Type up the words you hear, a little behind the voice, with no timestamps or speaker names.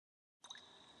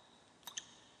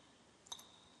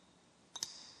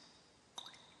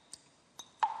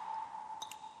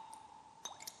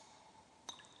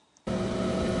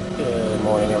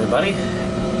everybody.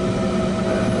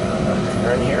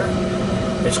 We're in here.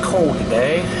 It's cold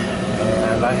today,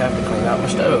 and I have to clean out my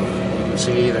stove. You can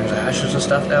see there's ashes and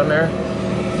stuff down there.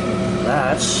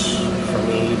 That's, for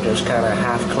me, just kind of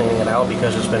half cleaning it out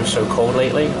because it's been so cold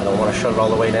lately. I don't want to shut it all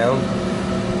the way down.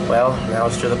 Well, now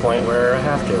it's to the point where I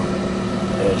have to.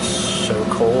 It's so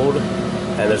cold,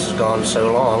 and this has gone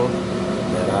so long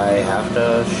that I have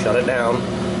to shut it down.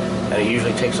 And it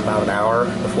usually takes about an hour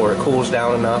before it cools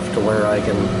down enough to where I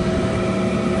can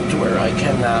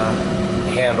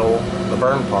handle the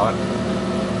burn pot.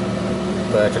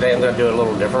 But today I'm going to do it a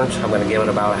little different. I'm going to give it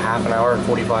about a half an hour,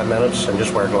 45 minutes, and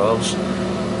just wear gloves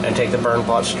and take the burn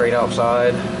pot straight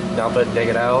outside, dump it, dig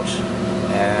it out,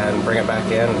 and bring it back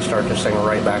in and start this thing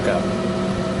right back up.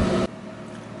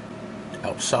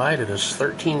 Outside it is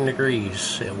 13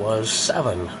 degrees. It was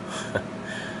 7.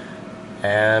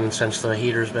 And since the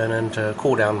heater's been into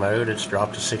cool down mode, it's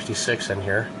dropped to 66 in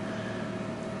here.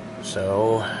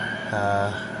 So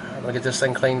I'm gonna get this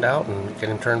thing cleaned out and get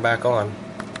him turned back on.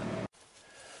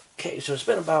 Okay, so it's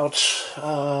been about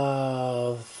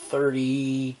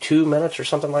 32 minutes or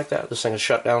something like that. This thing is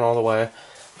shut down all the way.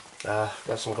 Got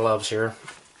some gloves here.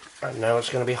 I know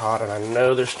it's gonna be hot, and I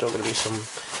know there's still gonna be some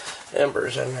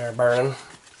embers in there burning.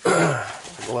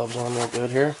 Gloves on real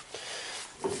good here.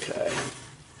 Okay.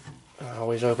 I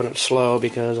always open it slow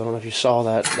because I don't know if you saw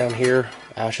that down here.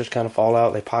 Ashes kind of fall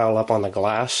out. They pile up on the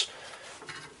glass.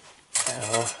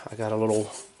 I got a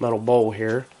little metal bowl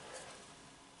here.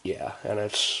 Yeah, and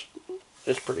it's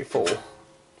pretty full.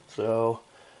 So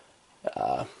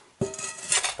I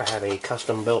have a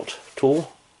custom built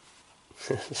tool.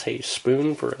 It's a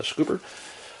spoon for a scooper.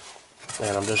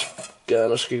 And I'm just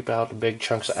gonna scoop out the big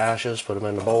chunks of ashes, put them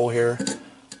in the bowl here.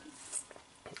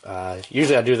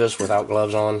 Usually I do this without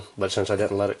gloves on, but since I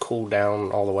didn't let it cool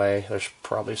down all the way, there's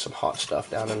probably some hot stuff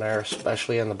down in there,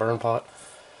 especially in the burn pot.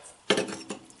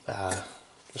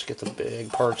 Just get the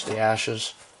big parts of the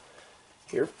ashes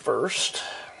here first.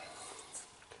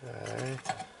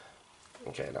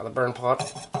 Okay, now the burn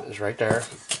pot is right there.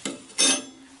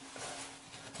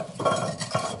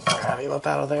 Grab him up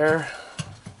out of there.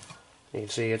 You can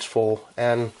see it's full,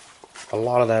 and a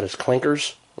lot of that is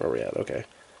clinkers. Where are we at? Okay.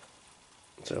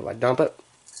 So if I dump it,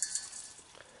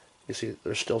 you see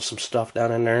there's still some stuff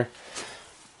down in there.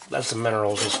 That's the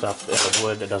minerals and stuff in the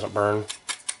wood that doesn't burn.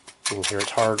 You can hear it's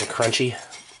hard and crunchy.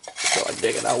 So I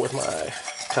dig it out with my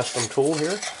custom tool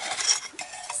here.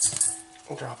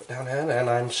 Drop it down in, and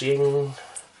I'm seeing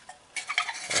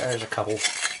there's a couple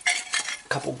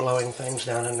glowing things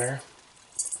down in there.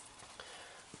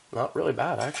 Not really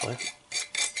bad, actually.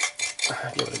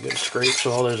 Give it a good scrape so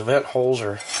all those vent holes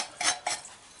are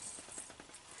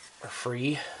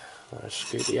free. I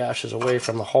scoop the ashes away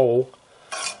from the hole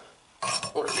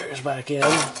where it goes back in.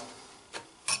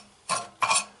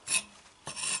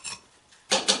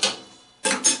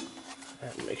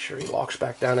 And make sure he locks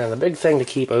back down in. The big thing to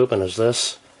keep open is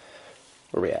this.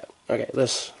 Where are we at? Okay,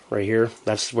 this right here.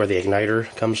 That's where the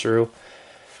igniter comes through.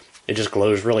 It just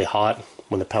glows really hot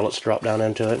when the pellets drop down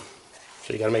into it.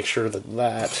 So you got to make sure that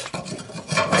that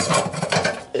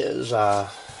is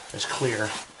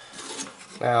clear.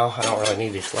 Now, I don't really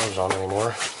need these gloves on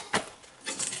anymore. I'm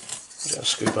going to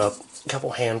scoop up a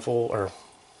couple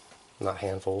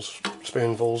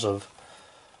spoonfuls of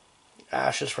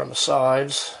ashes from the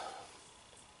sides.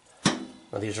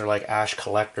 Now, these are like ash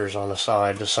collectors on the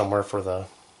side, just somewhere for the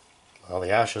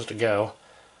ashes to go.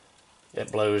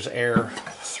 It blows air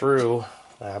through.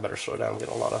 I better slow down, get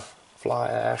a lot of fly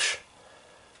ash.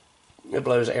 It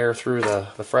blows air through the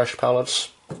fresh pellets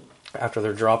after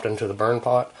they're dropped into the burn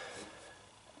pot.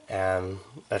 And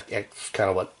that's kind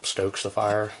of what stokes the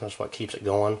fire. That's what keeps it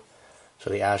going. So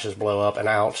the ashes blow up and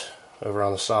out over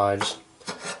on the sides.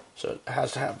 So it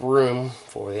has to have room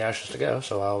for the ashes to go.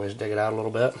 So I always dig it out a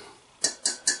little bit.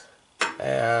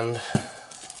 And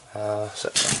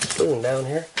set my spoon down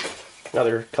here.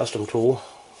 Another custom tool,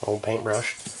 old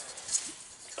paintbrush.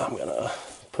 I'm going to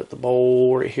put the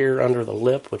bowl right here under the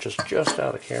lip, which is just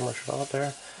out of camera shot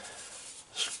there.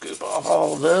 Scoop off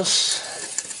all of this.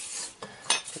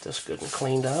 Get this good and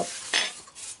cleaned up.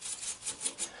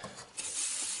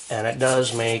 And it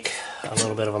does make a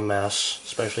little bit of a mess,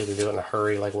 especially if you do it in a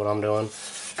hurry like what I'm doing,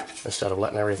 instead of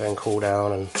letting everything cool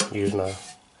down and using a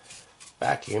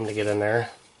vacuum to get in there.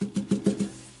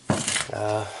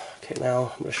 Okay,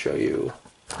 now I'm going to show you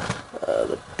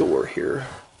the door here.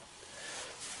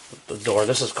 The door,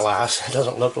 this is glass. It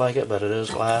doesn't look like it, but it is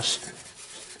glass.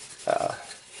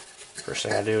 First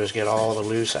thing I do is get all the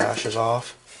loose ashes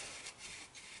off.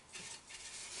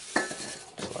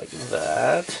 Just like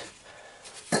that.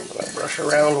 I brush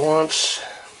around once.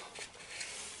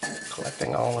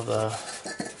 collecting all of the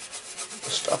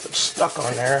stuff that's stuck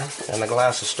on there, and the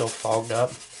glass is still fogged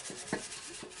up.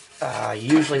 I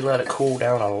usually let it cool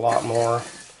down a lot more,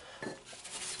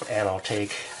 and I'll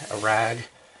take a rag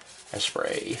and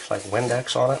spray like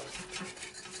Windex on it,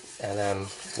 and then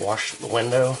wash the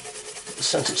window.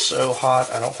 Since it's so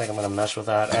hot, I don't think I'm going to mess with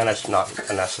that, and it's not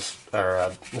a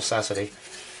necessity.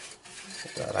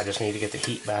 But I just need to get the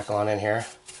heat back on in here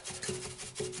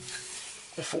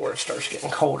before it starts getting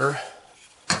colder.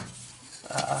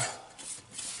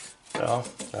 So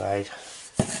I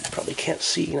probably can't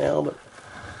see now, but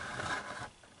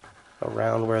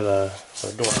around where the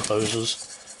door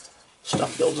closes,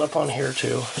 stuff builds up on here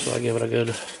too. So I give it a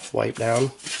good wipe down,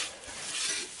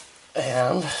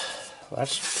 and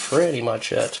that's pretty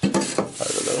much it.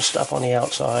 Other than the stuff on the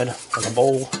outside, and the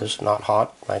bowl is not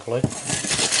hot, thankfully.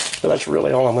 So that's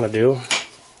really all I'm going to do.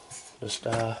 Just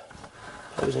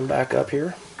close him back up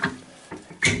here.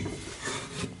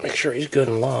 Make sure he's good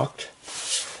and locked.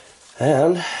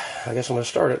 And I guess I'm going to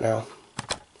start it now.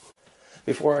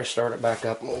 Before I start it back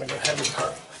up, I'm going to go ahead and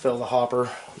fill the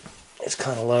hopper. It's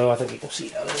kind of low. I think you can see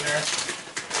down in there.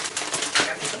 I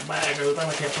got to get the bag open.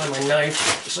 I can't find my knife,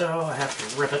 so I have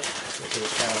to rip it. Which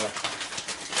is kind of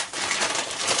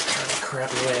a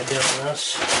crappy way of doing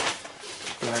this.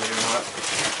 Now you're not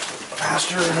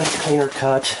faster and a cleaner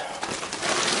cut.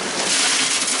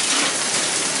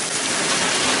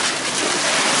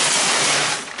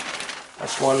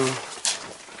 That's one,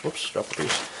 whoops, dropped a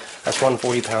piece. That's one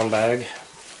 40-pound bag.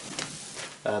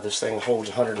 This thing holds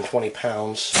 120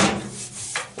 pounds.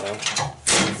 Well, make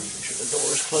sure the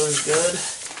door is closed good.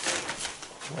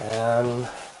 And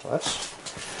that's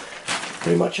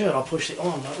pretty much it. I'll push the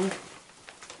on button.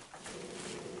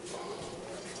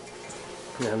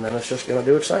 And then it's just going to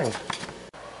do its thing.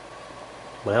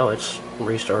 Well, it's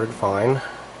restarted fine. I'm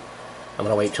going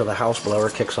to wait till the house blower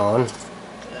kicks on,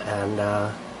 and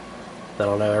then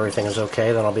I'll know everything is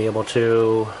okay. Then I'll be able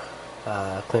to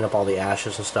clean up all the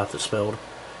ashes and stuff that spilled.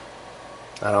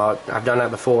 I've done that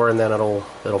before, and then it'll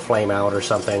flame out or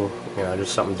something, you know,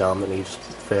 just something dumb that needs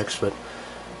fixed. But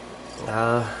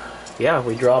yeah,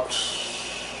 we dropped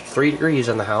 3 degrees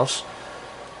in the house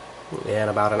in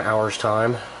about an hour's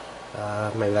time.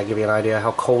 Maybe that give you an idea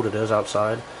how cold it is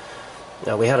outside.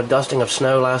 We had a dusting of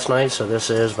snow last night, so this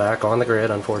is back on the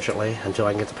grid, unfortunately, until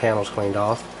I can get the panels cleaned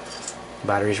off.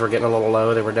 Batteries were getting a little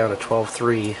low. They were down to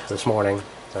 12.3 this morning.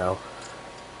 So,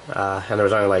 and there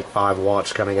was only like 5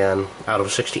 watts coming in out of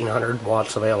 1,600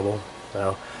 watts available.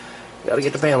 So, got to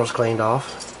get the panels cleaned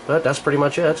off. But that's pretty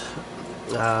much it.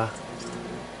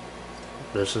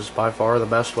 This is by far the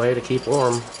best way to keep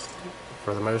warm,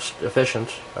 for the most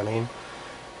efficient. I mean,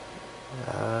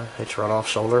 it's run off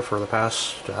solar for the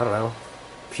past, I don't know,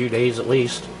 few days at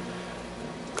least.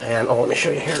 And oh, let me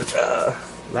show you here.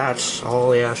 That's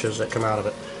all the ashes that come out of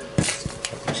it.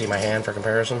 You see my hand for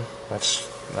comparison?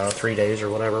 That's, I don't know, 3 days or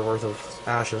whatever worth of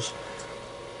ashes.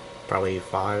 Probably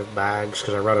 5 bags,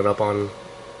 because I run it up on,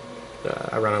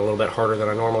 I run it a little bit harder than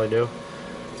I normally do.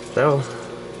 So,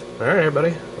 alright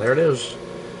everybody, there it is.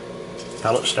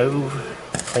 Pellet stove,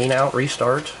 clean out,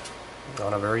 restart,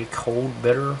 on a very cold,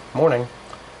 bitter morning.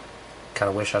 Kind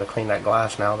of wish I'd have cleaned that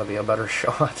glass now, that'd be a better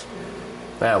shot.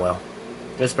 Ah well,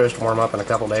 it's supposed to warm up in a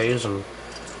couple days and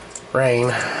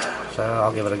rain, so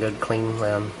I'll give it a good clean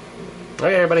then.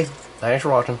 Okay everybody, thanks for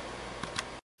watching.